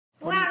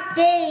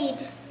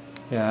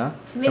Yeah.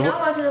 We don't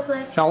go to the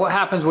plate. Shawn, what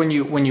happens when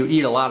you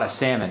eat a lot of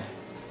salmon?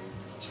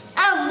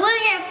 I'm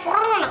really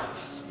fun.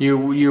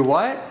 You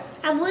what?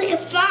 I'm really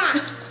fun.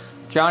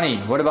 Johnny,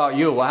 what about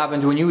you? What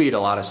happens when you eat a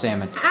lot of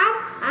salmon?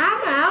 I'm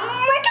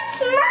like a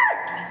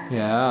smart.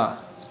 Yeah.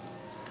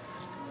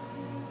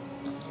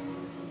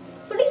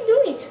 What are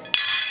you doing?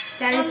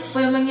 That is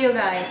filming you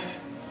guys.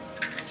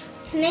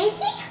 Can I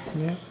see?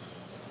 Yeah.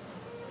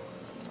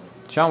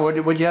 Shawn,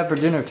 what'd you have for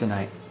dinner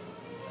tonight?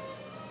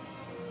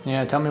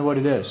 Yeah, tell me what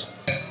it is.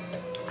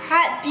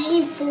 Hot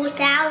bean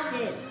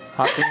 4000.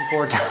 Hot bean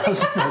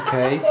 4000,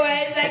 okay.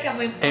 Where is that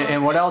coming from?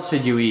 And what else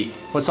did you eat?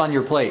 What's on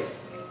your plate?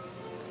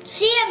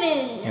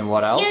 Salmon. And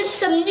what else? And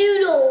some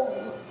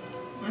noodles.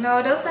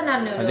 No, those are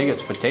not noodles. I think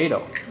it's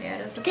potato. Yeah,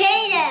 those are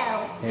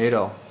Potato.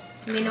 Potato.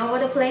 Can we know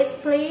what the place,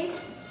 please?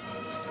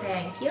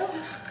 Thank you.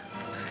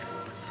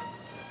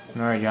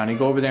 Alright, Johnny,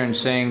 go over there and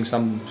sing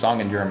some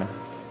song in German.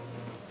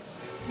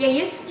 Yeah,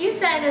 you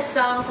sang a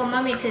song for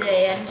mommy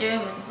today in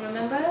German.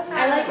 Remember?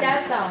 I like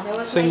that song. That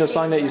was Sing my the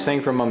song that you favorite.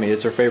 sang for Mommy.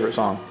 It's her favorite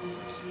song.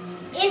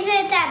 Is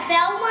it that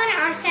bell one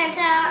or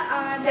Santa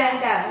or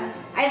Santa.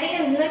 I think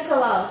it's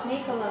Nicholas.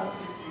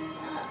 Nicholas.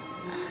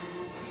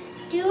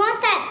 Do you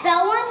want that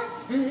bell one?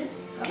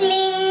 Mm-hmm.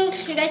 Kling,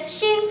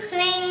 klutschen,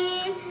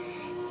 kling.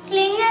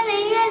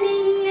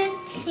 Kling-a-ling-a-ling.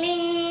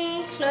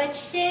 Kling,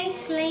 klutschen,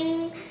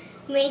 kling.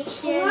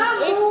 Mädchen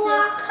ist so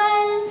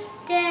kalt,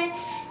 der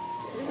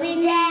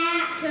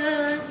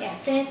Winter. Yeah,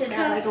 finish it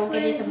out. I go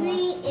get you some more.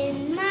 Me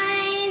in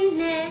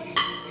meine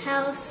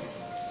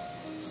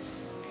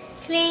Haus.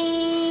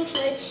 Kling,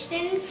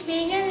 klutschen,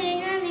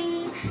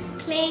 kling-a-ling-a-ling.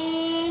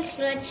 Kling,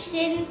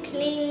 klutschen,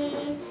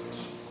 kling.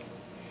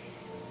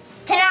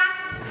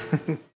 Ta-da!